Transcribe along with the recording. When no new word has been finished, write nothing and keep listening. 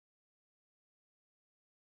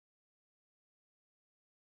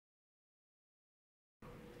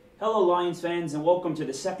Hello Lions fans, and welcome to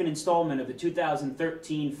the second installment of the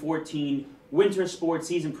 2013-14 Winter Sports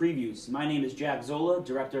Season Previews. My name is Jack Zola,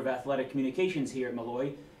 Director of Athletic Communications here at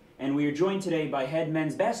Molloy, and we are joined today by head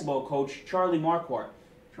men's basketball coach Charlie Marquardt.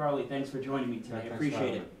 Charlie, thanks for joining me today. I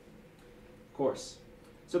appreciate it. Of course.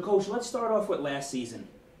 So Coach, let's start off with last season.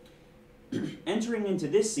 Entering into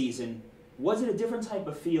this season, was it a different type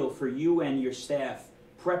of feel for you and your staff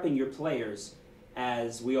prepping your players?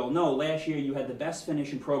 As we all know, last year you had the best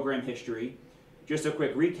finish in program history. Just a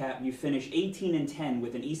quick recap, you finished 18-10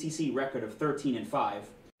 with an ECC record of 13-5.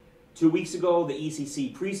 2 weeks ago, the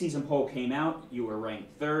ECC preseason poll came out. You were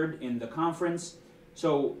ranked third in the conference.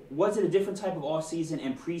 So was it a different type of off-season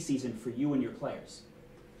and preseason for you and your players?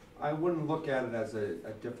 I wouldn't look at it as a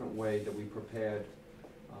different way that we prepared.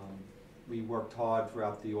 We worked hard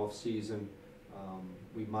throughout the off-season.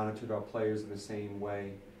 We monitored our players in the same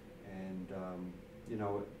way. And, you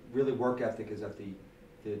know, really work ethic is at the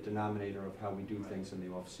denominator of how we do things in the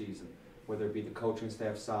off-season, whether it be the coaching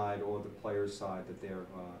staff side or the players' side, that they're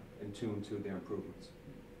in tune to their improvements.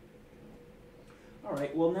 All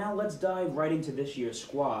right, well now let's dive right into this year's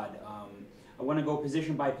squad. I want to go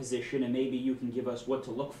position by position, and maybe you can give us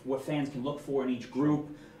what fans can look for in each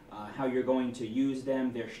group, how you're going to use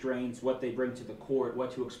them, their strengths, what they bring to the court,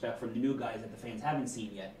 what to expect from the new guys that the fans haven't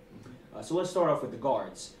seen yet. So let's start off with the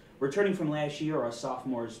guards. Returning from last year are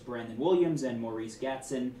sophomores Brandon Williams and Maurice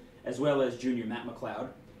Gatson, as well as junior Matt McLeod.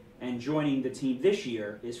 And joining the team this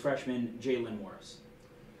year is freshman Jalen Morris.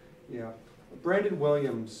 Yeah, Brandon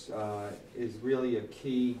Williams is really a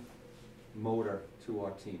key motor to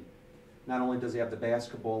our team. Not only does he have the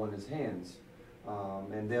basketball in his hands,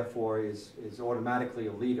 and therefore is automatically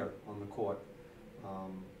a leader on the court,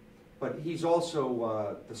 but he's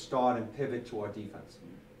also the start and pivot to our defense,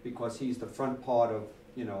 because he's the front part of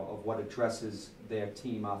what addresses their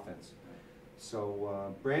team offense.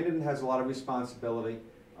 So Brandon has a lot of responsibility.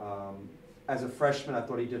 As a freshman, I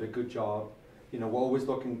thought he did a good job. We're always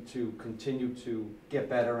looking to continue to get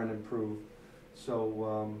better and improve.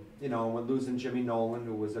 So, we're losing Jimmy Nolan,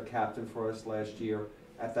 who was a captain for us last year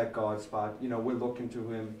at that guard spot. We're looking to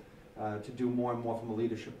him to do more and more from a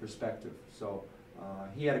leadership perspective. So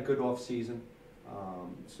he had a good off season.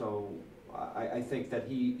 So I think that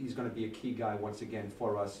he's going to be a key guy once again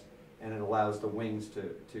for us, and it allows the wings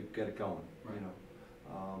to get it going. Right.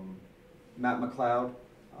 Matt McLeod,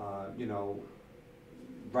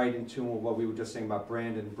 right in tune with what we were just saying about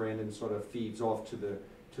Brandon. Brandon sort of feeds off to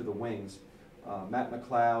the wings. Matt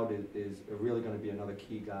McLeod is really going to be another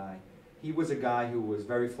key guy. He was a guy who was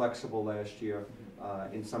very flexible last year.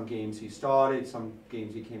 In some games he started, some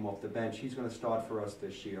games he came off the bench. He's going to start for us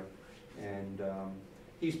this year, and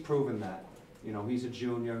he's proven that. He's a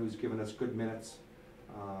junior who's given us good minutes.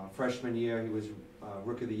 Freshman year, he was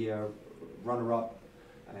Rookie of the Year, runner-up,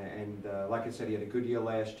 and like I said, he had a good year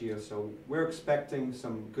last year. So we're expecting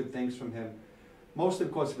some good things from him, mostly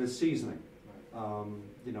because of his seasoning.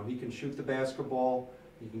 He can shoot the basketball,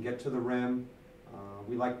 he can get to the rim.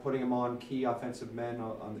 We like putting him on key offensive men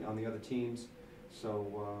on the other teams.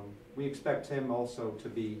 So we expect him also to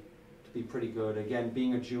be pretty good. Again,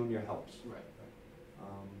 being a junior helps. Right.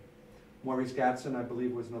 Maurice Gatson, I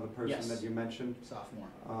believe, was another person that you mentioned.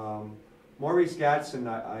 Sophomore. Maurice Gatson,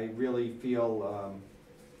 I really feel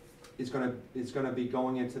is going to be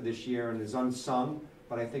going into this year and is unsung,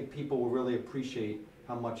 but I think people will really appreciate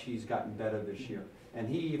how much he's gotten better this year. And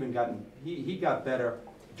he got better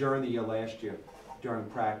during the year last year, during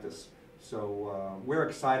practice. So we're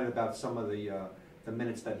excited about some of the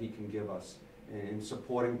minutes that he can give us in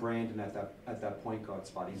supporting Brandon at that point guard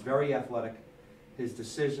spot. He's very athletic. His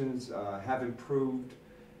decisions have improved,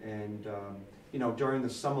 and during the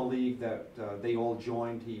summer league that they all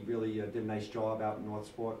joined, he really did a nice job out in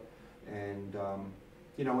Northport, and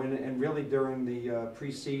and really during the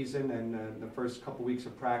preseason and the first couple weeks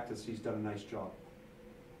of practice, he's done a nice job.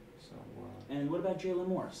 So. And what about Jalen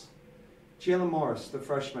Morris? Jalen Morris, the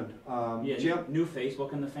freshman. New face. What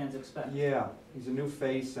can the fans expect? Yeah, he's a new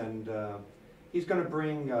face, and he's going to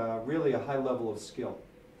bring really a high level of skill.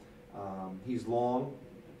 He's long,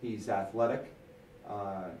 he's athletic,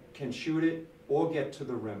 can shoot it or get to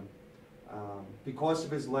the rim. Because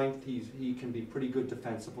of his length, he can be pretty good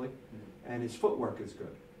defensively, and his footwork is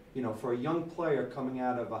good. For a young player coming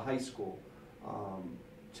out of a high school,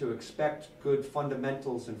 to expect good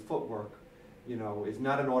fundamentals in footwork, is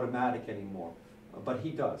not an automatic anymore, but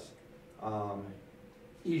he does.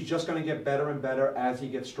 He's just going to get better and better as he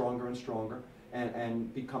gets stronger and stronger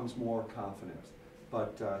and becomes more confident.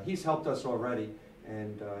 But he's helped us already,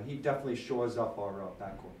 and he definitely shores up our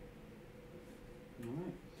backcourt. All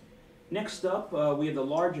right. Next up, we have the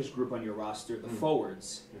largest group on your roster, the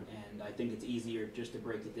forwards, Yeah. and I think it's easier just to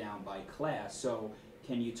break it down by class. So,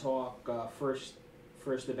 can you talk first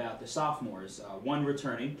about the sophomores? One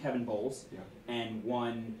returning, Kevin Bowles, Yeah. and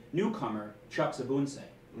one newcomer, Chuck Zabunse.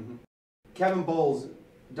 Mm-hmm. Kevin Bowles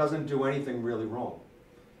doesn't do anything really wrong.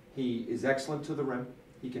 He is excellent to the rim.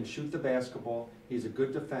 He can shoot the basketball. He's a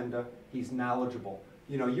good defender. He's knowledgeable.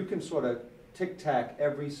 You know, you can sort of tic-tac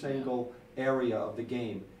every single area of the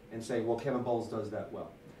game and say, well, Kevin Bowles does that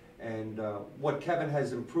well. And what Kevin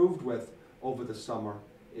has improved with over the summer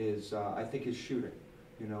is, I think, his shooting.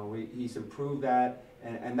 You know, he's improved that,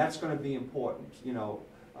 and that's going to be important. You know,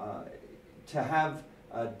 to have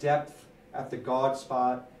depth at the guard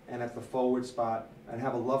spot and at the forward spot, and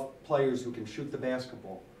have enough players who can shoot the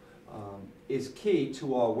basketball is key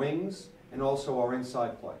to our wings and also our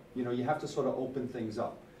inside play. You know, you have to sort of open things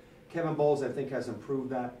up. Kevin Bowles, I think, has improved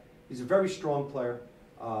that. He's a very strong player.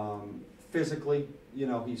 Physically, you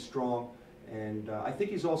know, he's strong. And I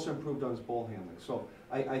think he's also improved on his ball handling. So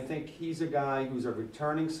I think he's a guy who's a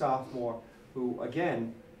returning sophomore who,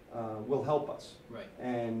 again, will help us. Right.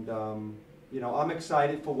 And, you know, I'm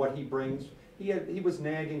excited for what he brings. He was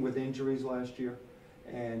nagging with injuries last year.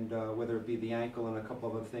 And whether it be the ankle and a couple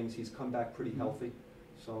of other things, he's come back pretty healthy.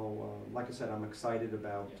 So, like I said, I'm excited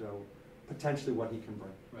about potentially what he can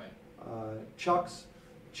bring. Right. Chuck's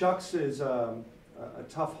is a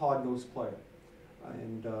tough, hard-nosed player.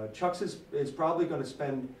 And Chuck's is probably going to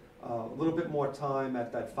spend a little bit more time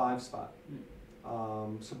at that 5 spot,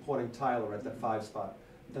 supporting Tyler at that 5 spot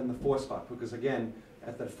than the 4 spot. Because, again,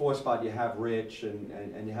 at that 4 spot, you have Rich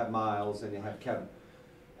and you have Miles and you have Kevin.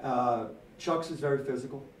 Chuck's is very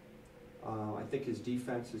physical. I think his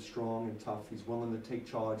defense is strong and tough. He's willing to take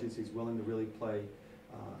charges. He's willing to really play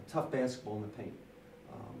tough basketball in the paint.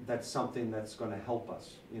 That's something that's going to help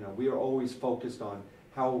us. You know, we are always focused on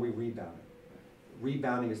how are we rebounding.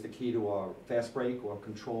 Rebounding is the key to our fast break or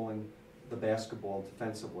controlling the basketball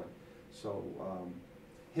defensively. So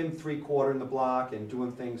him 3/4 in the block and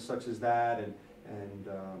doing things such as that, and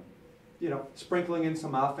you know, sprinkling in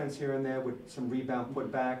some offense here and there with some rebound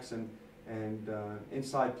putbacks and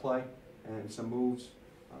inside play and some moves.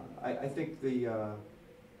 I think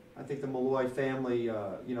the Molloy family,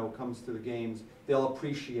 you know, comes to the games. They'll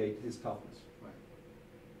appreciate his toughness. Right.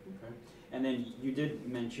 Okay. And then you did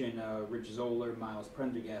mention Rich Zoller, Miles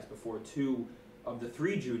Prendergast before, 2 of the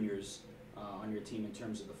 3 juniors on your team in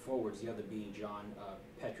terms of the forwards, the other being John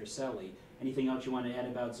Petroselli. Anything else you want to add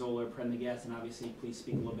about Zoller, Prendergast, and obviously please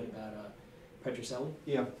speak a little bit about Petroselli?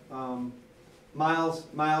 Yeah, Miles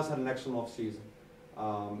had an excellent off season.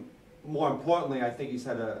 More importantly, I think he's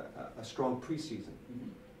had a strong preseason.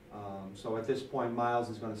 So at this point, Miles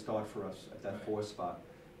is going to start for us at that 4 spot,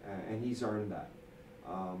 and he's earned that.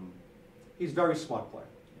 He's a very smart player,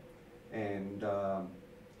 and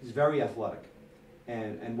he's very athletic.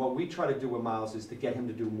 And what we try to do with Miles is to get him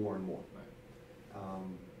to do more and more.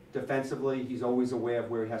 Defensively, he's always aware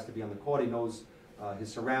of where he has to be on the court. He knows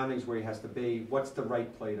his surroundings, where he has to be, what's the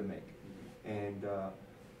right play to make. And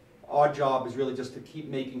our job is really just to keep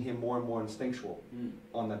making him more and more instinctual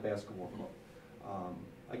on that basketball court.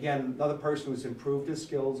 Again, another person who's improved his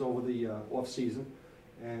skills over the off season,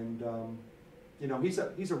 and you know, he's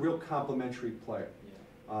a real complimentary player.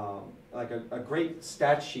 Like a great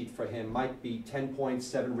stat sheet for him might be 10 points,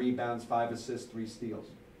 7 rebounds, 5 assists, 3 steals.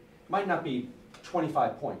 Might not be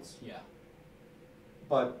 25 points. Yeah.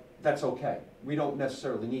 But that's okay. We don't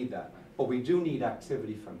necessarily need that, but we do need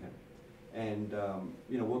activity from him. And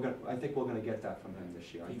you know, I think we're going to get that from him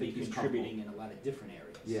this year. I think he's contributing in a lot of different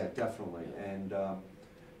areas. Yeah, definitely. And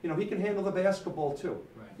you know, he can handle the basketball too.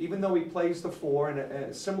 Right. Even though he plays the 4,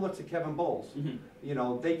 and similar to Kevin Bowles, you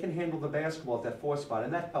know, they can handle the basketball at that 4 spot,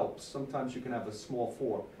 and that helps. Sometimes you can have a small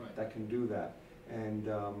 4 that can do that. And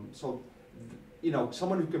so, you know,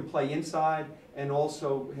 someone who can play inside and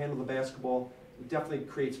also handle the basketball definitely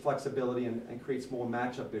creates flexibility and creates more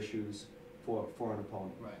matchup issues for an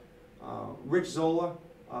opponent. Right. Rich Zoller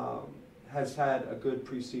has had a good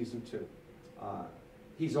preseason too.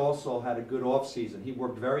 He's also had a good off season. He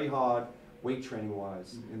worked very hard, weight training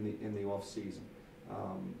wise, in the off season.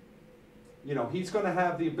 You know, he's going to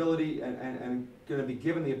have the ability and going to be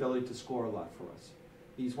given the ability to score a lot for us.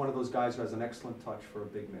 He's one of those guys who has an excellent touch for a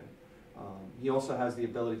big man. He also has the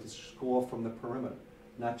ability to score from the perimeter,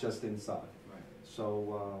 not just inside. Right.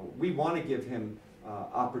 So we want to give him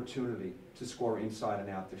opportunity to score inside and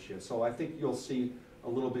out this year. So I think you'll see a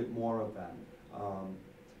little bit more of that.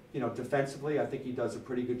 You know, defensively, I think he does a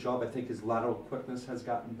pretty good job. I think his lateral quickness has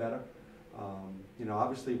gotten better. You know,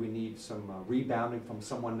 obviously we need some rebounding from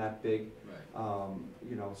someone that big. Right.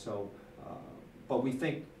 You know, so, but we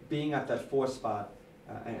think being at that 4 spot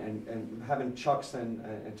and having Chucks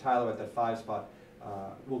and Tyler at that 5 spot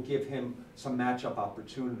will give him some matchup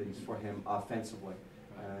opportunities for him offensively.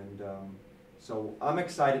 Right. And so I'm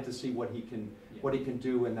excited to see what he can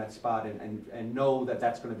do in that spot, and know that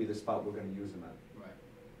that's going to be the spot we're going to use him at. Right.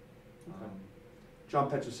 Okay. John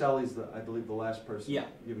Petroselli's, I believe, the last person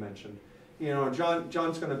you mentioned. You know,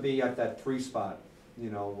 John's going to be at that 3 spot, you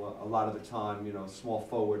know, a lot of the time, you know, small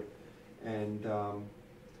forward. And,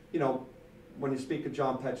 you know, when you speak of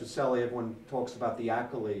John Petroselli, everyone talks about the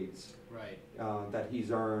accolades that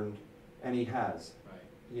he's earned, and he has. Right.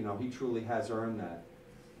 You know, he truly has earned that.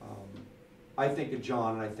 I think of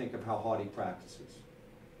John, and I think of how hard he practices.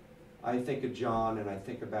 I think of John, and I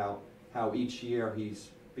think about how each year he's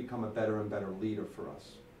become a better and better leader for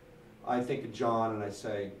us. I think of John, and I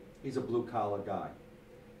say, he's a blue-collar guy.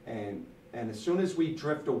 And as soon as we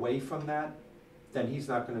drift away from that, then he's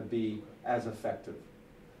not going to be as effective.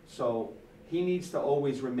 So he needs to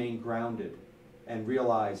always remain grounded and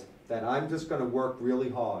realize that I'm just going to work really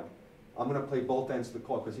hard. I'm going to play both ends of the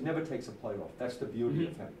court, because he never takes a play off. That's the beauty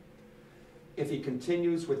of him. If he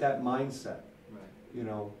continues with that mindset, you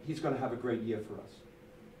know, he's going to have a great year for us.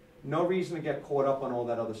 No reason to get caught up on all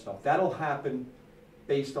that other stuff. That'll happen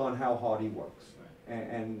based on how hard he works. Right.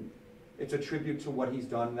 And it's a tribute to what he's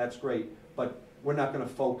done, and that's great, but we're not going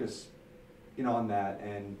to focus, you know, on that.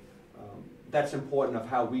 And that's important of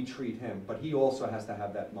how we treat him, but he also has to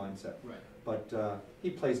have that mindset. Right. But he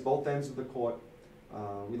plays both ends of the court.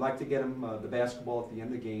 We like to get him the basketball at the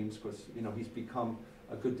end of games, because, you know, he's become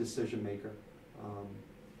a good decision maker.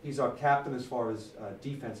 He's our captain as far as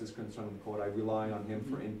defense is concerned on the court. I rely on him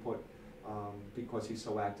for input because he's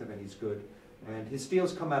so active and he's good. And his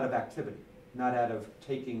steals come out of activity, not out of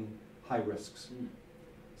taking high risks.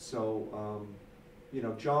 So, you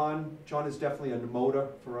know, John is definitely a motor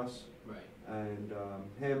for us. Right. And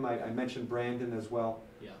him, I mentioned Brandon as well.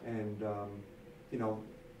 Yeah. And, you know,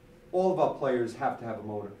 all of our players have to have a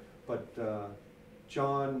motor. But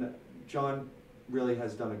John really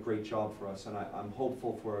has done a great job for us, and I'm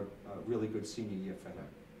hopeful for a really good senior year for him.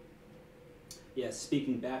 Yeah,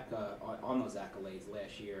 speaking back on those accolades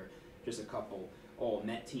last year, just a couple,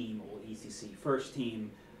 All-Met team, All-ECC first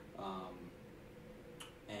team,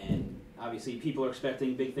 and obviously people are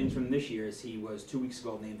expecting big things from him this year, as he was 2 weeks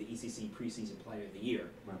ago named the ECC preseason player of the year.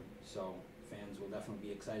 Right. So fans will definitely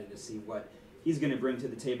be excited to see what he's going to bring to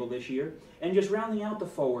the table this year. And just rounding out the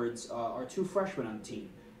forwards are 2 freshmen on the team,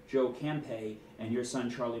 Joe Campe and your son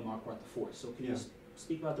Charlie Marquardt IV. So can you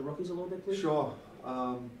speak about the rookies a little bit, please? Sure.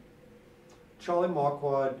 Charlie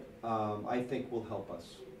Marquardt, I think, will help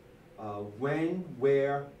us. When,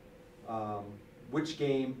 where, which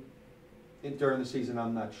game during the season,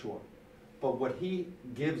 I'm not sure. But what he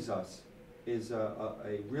gives us is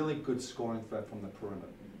a really good scoring threat from the perimeter.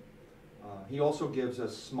 He also gives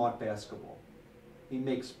us smart basketball. He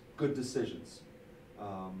makes good decisions.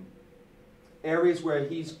 Areas where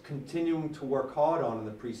he's continuing to work hard on in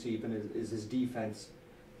the preseason is his defense,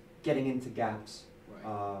 getting into gaps,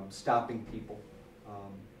 stopping people,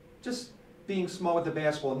 just being smart with the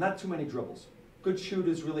basketball, not too many dribbles. Good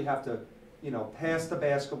shooters really have to, you know, pass the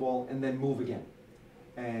basketball and then move again.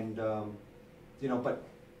 And, you know, but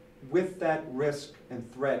with that risk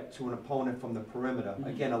and threat to an opponent from the perimeter,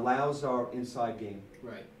 again, allows our inside game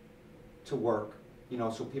to work, you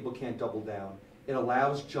know, so people can't double down. It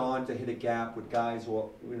allows John to hit a gap with guys, or,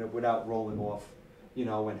 you know, without rolling off, you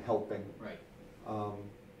know, and helping. Right.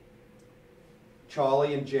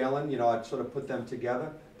 Charlie and Jalen, you know, I'd sort of put them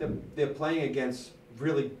together. They're playing against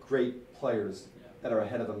really great players that are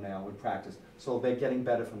ahead of them now in practice, so they're getting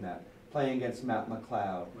better from that. Playing against Matt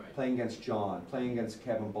McLeod, playing against John, playing against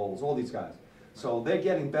Kevin Bowles, all these guys. So they're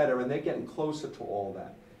getting better, and they're getting closer to all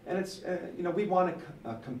that. And it's, you know, we want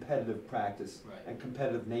a competitive practice and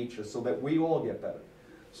competitive nature so that we all get better.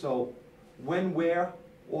 So where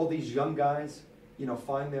all these young guys, you know,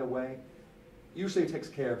 find their way, usually it takes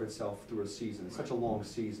care of itself through a season. It's such a long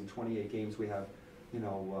season, 28 games we have, you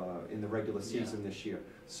know, in the regular season this year.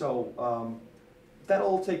 So that'll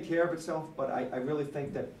all take care of itself, but I really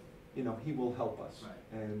think that, you know, he will help us.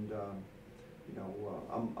 And, you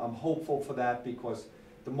know, I'm hopeful for that, because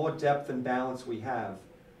the more depth and balance we have,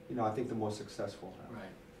 you know, I think the more successful we'll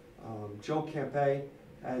have. Joe Campe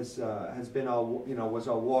has been our, you know, was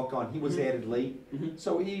our walk-on. He was added late,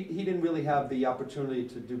 so he didn't really have the opportunity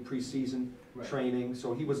to do preseason training,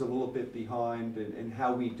 so he was a little bit behind in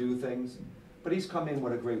how we do things. But he's come in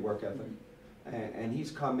with a great work ethic, and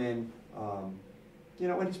he's come in, you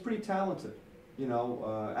know, and he's pretty talented. You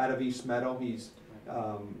know, out of East Meadow, he's,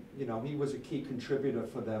 you know, he was a key contributor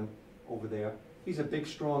for them over there. He's a big,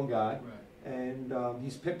 strong guy. and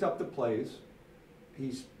he's picked up the plays.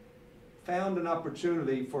 He's found an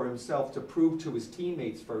opportunity for himself to prove to his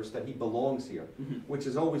teammates first that he belongs here, which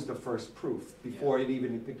is always the first proof before it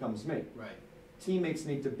even becomes me. Right. Teammates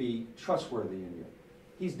need to be trustworthy in you.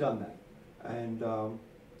 He's done that, and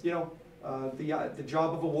you know, the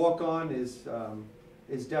job of a walk-on is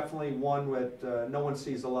definitely one that no one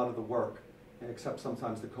sees a lot of the work, except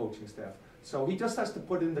sometimes the coaching staff. So he just has to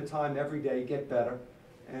put in the time every day, get better,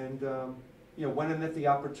 and you know, when and if the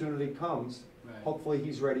opportunity comes, hopefully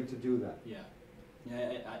he's ready to do that. Yeah,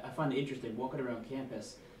 yeah. I find it interesting walking around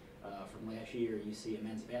campus from last year. You see a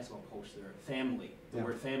men's basketball poster, family. The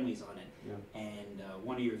word "family's" on it. Yeah. And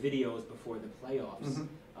one of your videos before the playoffs,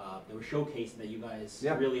 they were showcasing that you guys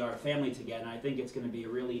really are a family together. And I think it's going to be a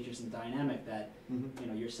really interesting dynamic that you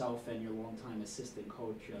know, yourself and your longtime assistant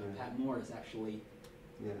coach Pat Morris actually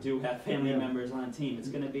do have family members on the team. It's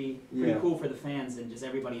going to be pretty cool for the fans and just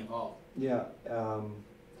everybody involved. Yeah.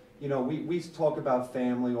 You know, we talk about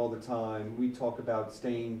family all the time. We talk about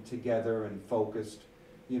staying together and focused,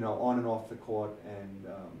 you know, on and off the court. And,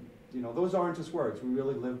 you know, those aren't just words. We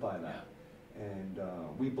really live by that. Yeah. And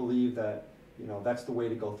we believe that, you know, that's the way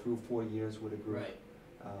to go through 4 years with a group. Right.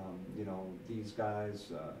 You know, these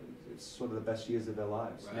guys, it's sort of the best years of their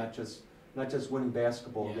lives. Right. Not just winning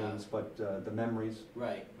basketball games, but the memories.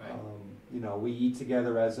 Right, right. You know, we eat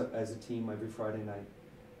together as a team every Friday night.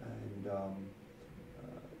 And,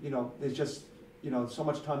 you know, there's just, you know, so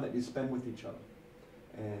much time that you spend with each other.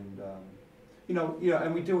 And, you know,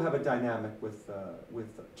 and we do have a dynamic with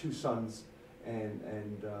 2 sons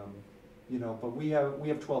and you know, but we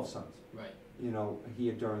have 12 sons. Right. You know,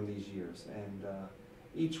 here during these years. And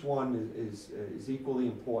each one is equally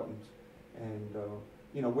important. And,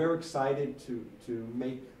 you know, we're excited to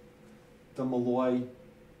make the Molloy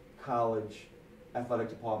College athletic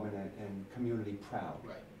department and community proud.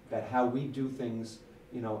 Right. That how we do things,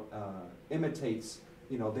 you know, imitates,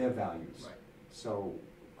 you know, their values. Right. So,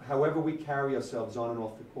 however we carry ourselves on and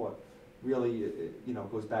off the court, really, you know,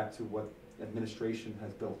 goes back to what administration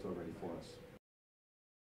has built already for us.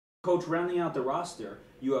 Coach, rounding out the roster,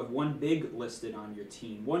 you have one big listed on your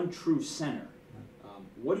team, one true center.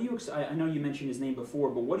 What do you? I know you mentioned his name before,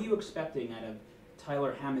 but what are you expecting out of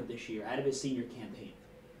Tyler Hammett this year, out of his senior campaign?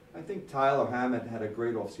 I think Tyler Hammett had a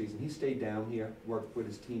great offseason. He stayed down here, worked with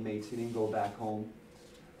his teammates. He didn't go back home.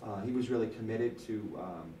 He was really committed to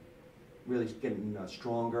really getting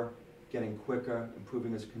stronger, getting quicker,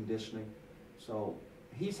 improving his conditioning. So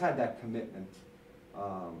he's had that commitment,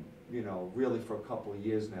 you know, really for a couple of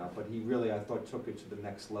years now. But he really, I thought, took it to the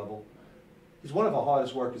next level. He's one of the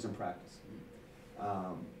hardest workers in practice.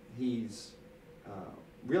 He's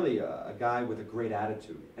really a guy with a great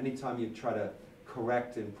attitude. Anytime you try to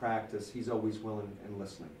correct in practice, he's always willing and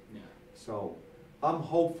listening. Yeah. So I'm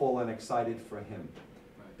hopeful and excited for him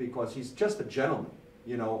because he's just a gentleman,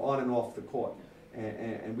 you know, on and off the court. Yeah.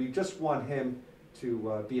 And we just want him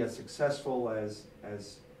to be as successful as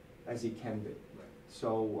he can be. Right.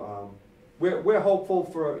 So we're hopeful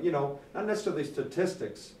for, you know, not necessarily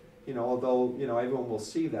statistics, you know, although, you know, everyone will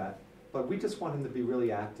see that, but we just want him to be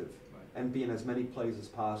really active and be in as many plays as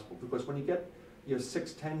possible, because when you get your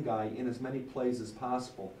 6'10" guy in as many plays as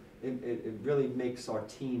possible, it really makes our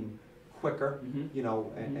team quicker, you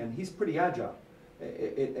know, and he's pretty agile.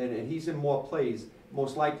 And he's in more plays,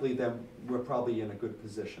 most likely then we're probably in a good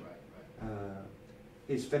position.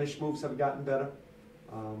 His finish moves have gotten better.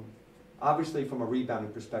 Obviously from a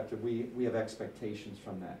rebounding perspective, we have expectations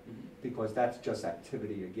from that, because that's just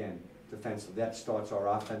activity again, defensively. That starts our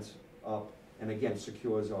offense up and again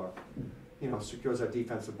secures our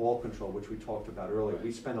defensive ball control, which we talked about earlier.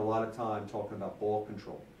 We spend a lot of time talking about ball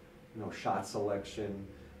control, you know, shot selection,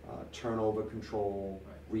 turnover control,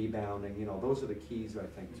 rebounding, you know, those are the keys, I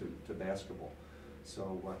think, to basketball.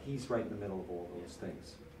 So he's right in the middle of all those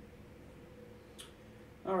things.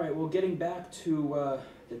 All right, well, getting back to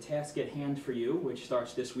the task at hand for you, which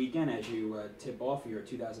starts this weekend as you tip off your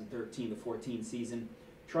 2013-14 season.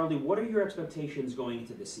 Charlie, what are your expectations going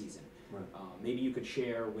into this season? Right. Maybe you could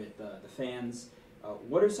share with the fans,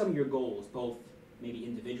 what are some of your goals, both maybe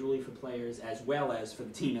individually for players as well as for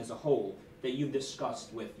the team as a whole, that you've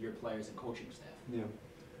discussed with your players and coaching staff? Yeah,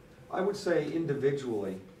 I would say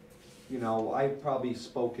individually, you know, I've probably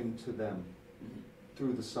spoken to them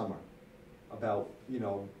through the summer about, you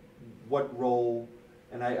know, what role,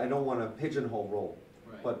 and I don't want to pigeonhole role,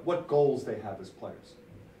 but what goals they have as players.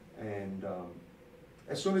 And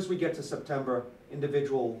as soon as we get to September,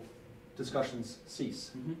 individual discussions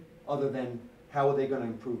cease, other than how are they going to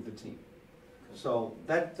improve the team. So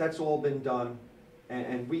that's all been done,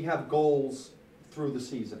 and we have goals through the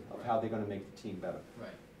season of how they're going to make the team better.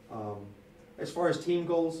 As far as team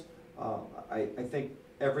goals, I think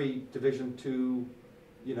every Division II,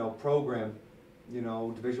 program,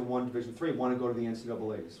 Division I, Division III, want to go to the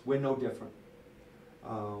NCAAs. We're no different.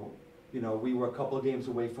 We were a couple of games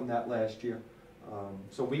away from that last year.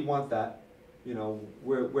 So we want that.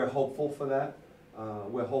 We're hopeful for that.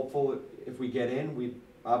 We're hopeful if we get in, we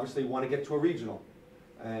obviously want to get to a regional.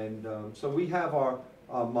 And so we have our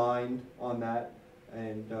mind on that.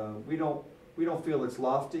 And we don't feel it's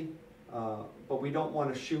lofty, but we don't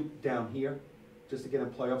want to shoot down here just to get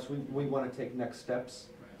in playoffs. We want to take next steps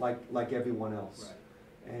like everyone else.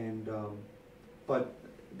 Right. And but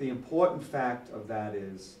the important fact of that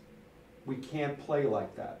is we can't play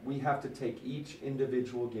like that. We have to take each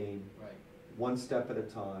individual game one step at a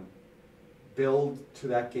time, build to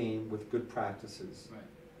that game with good practices,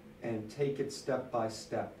 and take it step by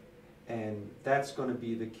step. And that's going to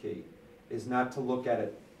be the key, is not to look at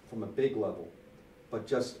it from a big level, but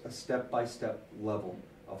just a step-by-step level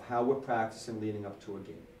of how we're practicing leading up to a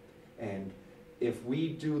game. And if we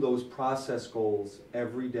do those process goals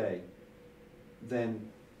every day, then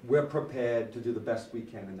we're prepared to do the best we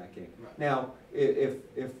can in that game. Right. Now,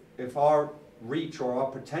 if our reach or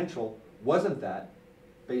our potential wasn't that,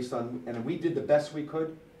 based on, and we did the best we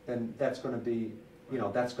could, then that's going to be,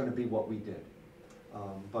 that's going to be what we did.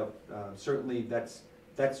 But certainly that's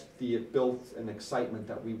the built and excitement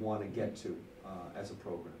that we want to get to as a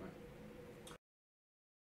program. Right.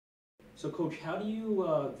 So, Coach, how do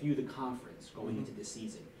you view the conference going into the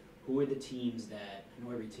season? Who are the teams that, I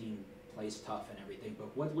know every team plays tough and everything,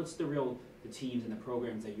 but what's the teams and the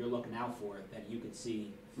programs that you're looking out for that you could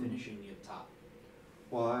see finishing near the top?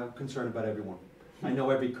 Well, I'm concerned about everyone. I know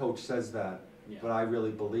every coach says that, but I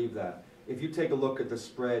really believe that. If you take a look at the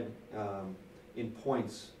spread in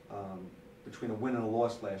points between a win and a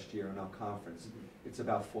loss last year in our conference, it's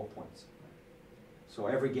about 4 points. So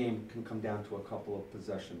every game can come down to a couple of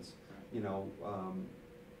possessions,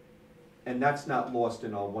 and that's not lost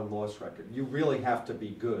in our one-loss record. You really have to be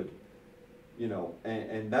good,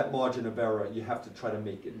 and that margin of error, you have to try to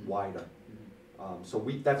make it wider. So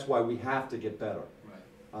that's why we have to get better.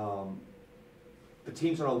 The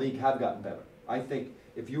teams in our league have gotten better. I think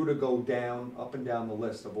if you were to go up and down the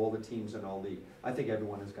list of all the teams in our league, I think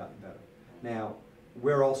everyone has gotten better. Now,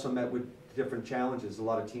 we're also met with different challenges. A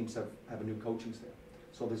lot of teams have a new coaching staff.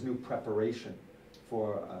 So there's new preparation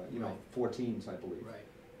for, 4 teams, I believe.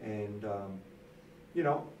 And,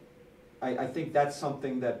 I think that's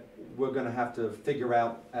something that we're going to have to figure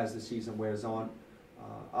out as the season wears on.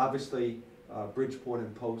 Obviously, Bridgeport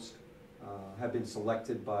and Post have been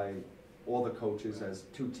selected by all the coaches as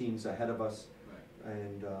 2 teams ahead of us,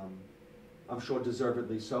 and I'm sure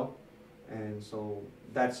deservedly so. And so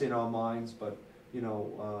that's in our minds, but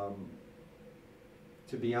to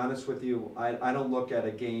be honest with you, I don't look at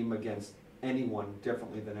a game against anyone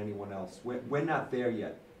differently than anyone else. We're not there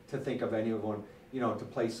yet to think of anyone, to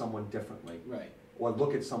play someone differently, or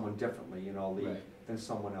look at someone differently in our league than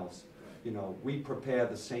someone else. We prepare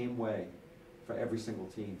the same way for every single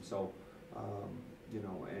team. So,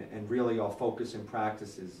 and really our focus in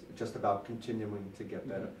practice is just about continuing to get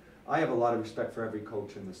better. I have a lot of respect for every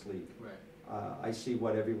coach in this league. I see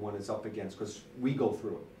what everyone is up against because we go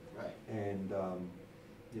through it. And,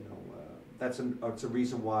 it's a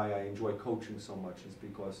reason why I enjoy coaching so much, is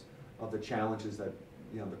because of the challenges that,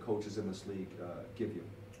 the coaches in this league give you.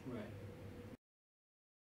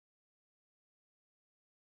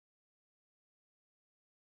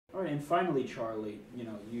 All right, and finally, Charlie,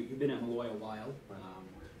 you've been at Molloy a while.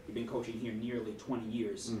 You've been coaching here nearly 20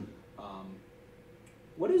 years.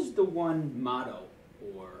 What is the one motto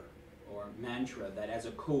or mantra that, as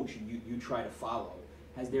a coach, you try to follow?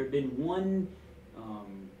 Has there been one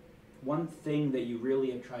thing that you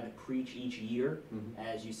really have tried to preach each year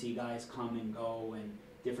as you see guys come and go and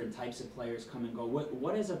different types of players come and go?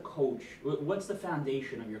 What as a coach, what's the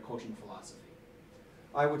foundation of your coaching philosophy?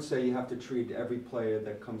 I would say you have to treat every player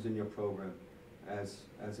that comes in your program as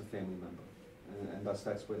a family member, and thus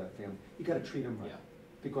that's where that family. You got to treat them right,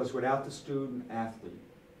 because without the student athlete,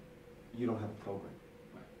 you don't have a program.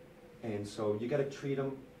 And so you got to treat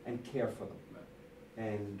them and care for them,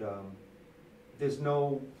 and there's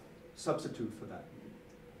no substitute for that.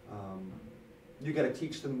 You got to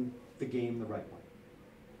teach them the game the right way.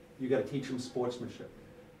 You got to teach them sportsmanship.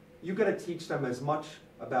 You got to teach them as much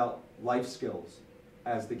about life skills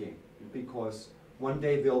as the game, because one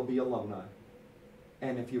day they'll be alumni,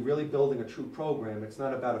 and if you're really building a true program, it's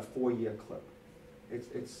not about a 4-year clip.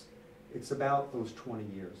 It's about those 20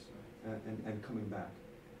 years and coming back.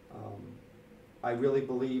 I really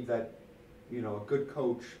believe that a good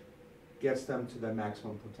coach gets them to their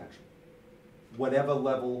maximum potential, whatever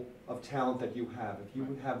level of talent that you have, if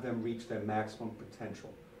you have them reach their maximum potential,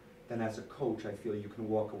 then as a coach, I feel you can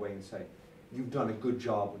walk away and say, you've done a good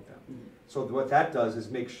job with them. Mm-hmm. So what that does is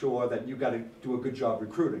make sure that you got to do a good job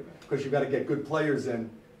recruiting, because you got to get good players in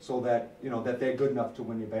so that, you know, that they're good enough to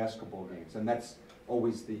win your basketball games. And that's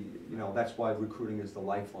always the, you know, that's why recruiting is the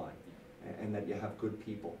lifeline, and that you have good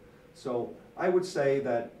people. So I would say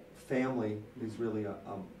that family is really a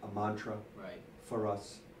mantra for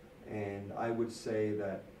us. And I would say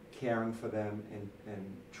that caring for them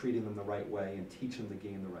and treating them the right way and teaching the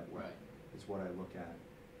game the right way is what I look at.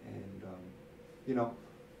 And, you know,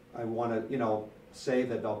 I want to, you know, say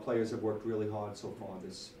that our players have worked really hard so far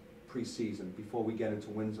this preseason before we get into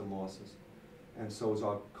wins and losses. And so is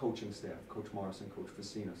our coaching staff, Coach Morrison, Coach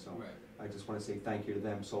Facina. So I just want to say thank you to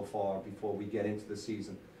them so far before we get into the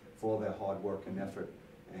season for all their hard work and effort.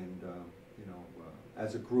 And, you know,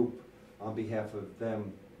 as a group, on behalf of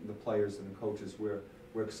them, the players and the coaches, we're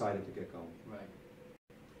excited to get going. Right.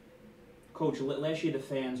 Coach, last year the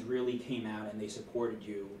fans really came out and they supported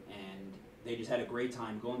you, and they just had a great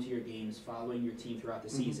time going to your games, following your team throughout the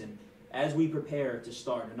season. As we prepare to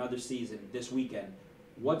start another season this weekend,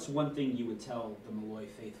 what's one thing you would tell the Molloy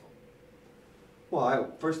faithful?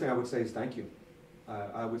 Well, first thing I would say is thank you.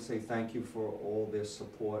 I would say thank you for all their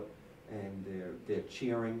support and their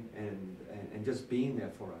cheering and just being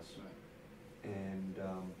there for us. And,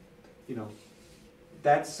 you know,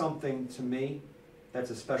 that's something, to me, that's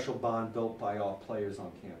a special bond built by our players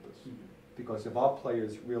on campus. Because if our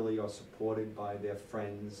players really are supported by their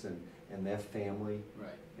friends and their family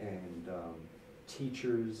and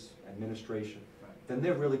teachers, administration, then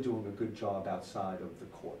they're really doing a good job outside of the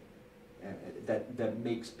court. And that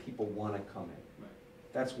makes people want to come in.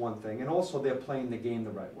 That's one thing. And also they're playing the game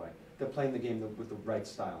the right way. They're playing the game with the right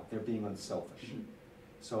style. They're being unselfish.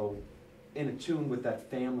 So in tune with that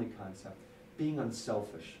family concept, being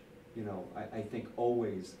unselfish, you know, I think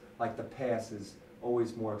always, like the pass is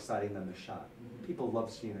always more exciting than the shot. People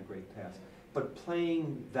love seeing a great pass. But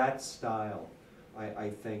playing that style, I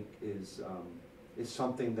think, is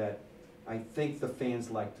something that I think the fans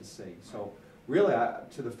like to see. So really,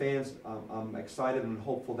 to the fans, I'm excited and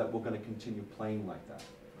hopeful that we're going to continue playing like that.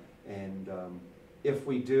 And if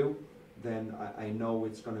we do, then I know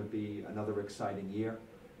it's going to be another exciting year.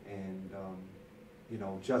 And you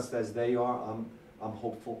know, just as they are, I'm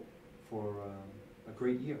hopeful for a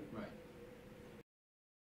great year.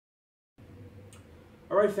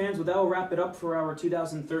 All right, fans, well, that will wrap it up for our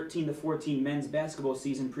 2013-14 men's basketball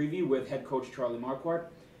season preview with head coach Charlie Marquardt.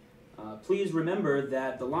 Please remember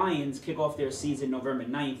that the Lions kick off their season November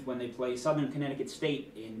 9th when they play Southern Connecticut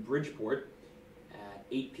State in Bridgeport at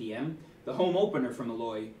 8 p.m. The home opener from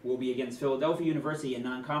Molloy will be against Philadelphia University in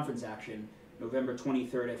non-conference action November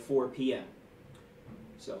 23rd at 4 p.m.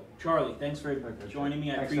 So, Charlie, thanks for joining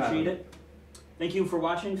me. I appreciate it. Thank you for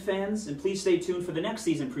watching, fans, and please stay tuned for the next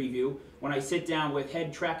season preview when I sit down with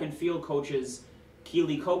head track and field coaches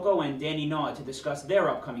Keely Coco and Danny Naw to discuss their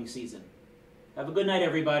upcoming season. Have a good night,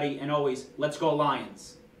 everybody, and always, let's go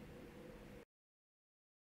Lions!